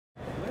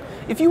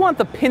If you want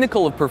the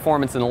pinnacle of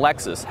performance in a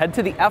Lexus, head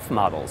to the F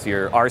models,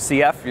 your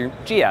RCF, your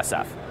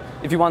GSF.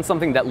 If you want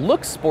something that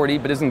looks sporty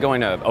but isn't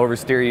going to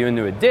oversteer you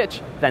into a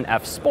ditch, then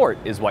F Sport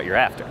is what you're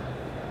after.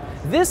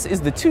 This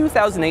is the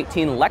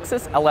 2018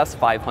 Lexus LS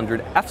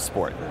 500 F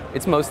Sport.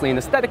 It's mostly an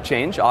aesthetic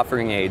change,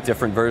 offering a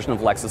different version of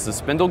Lexus's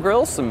spindle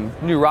grills, some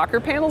new rocker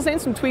panels, and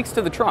some tweaks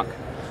to the trunk.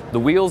 The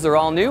wheels are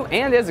all new,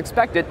 and as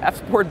expected, F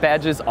Sport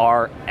badges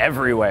are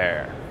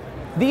everywhere.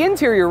 The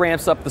interior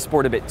ramps up the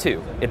Sport a bit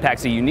too. It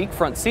packs a unique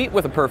front seat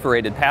with a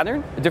perforated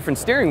pattern, a different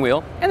steering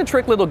wheel, and a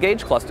trick little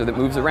gauge cluster that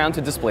moves around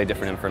to display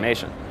different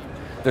information.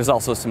 There's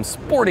also some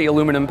sporty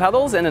aluminum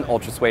pedals and an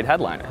ultra-suede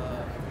headliner.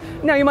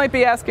 Now you might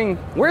be asking,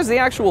 where's the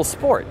actual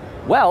Sport?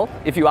 Well,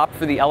 if you opt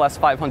for the LS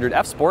 500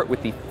 F Sport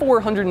with the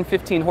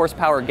 415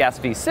 horsepower gas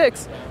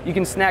V6, you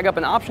can snag up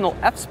an optional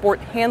F Sport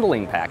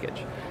handling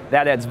package.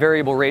 That adds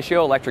variable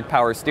ratio electric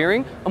power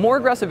steering, a more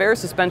aggressive air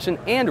suspension,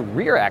 and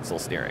rear axle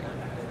steering.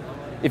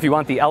 If you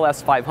want the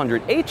LS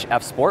 500H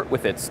F Sport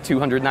with its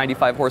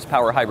 295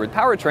 horsepower hybrid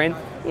powertrain,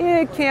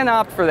 you can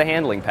opt for the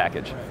handling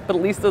package, but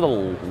at least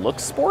it'll look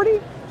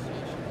sporty.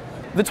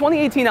 The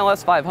 2018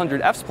 LS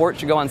 500 F Sport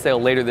should go on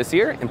sale later this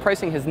year, and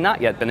pricing has not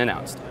yet been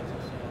announced.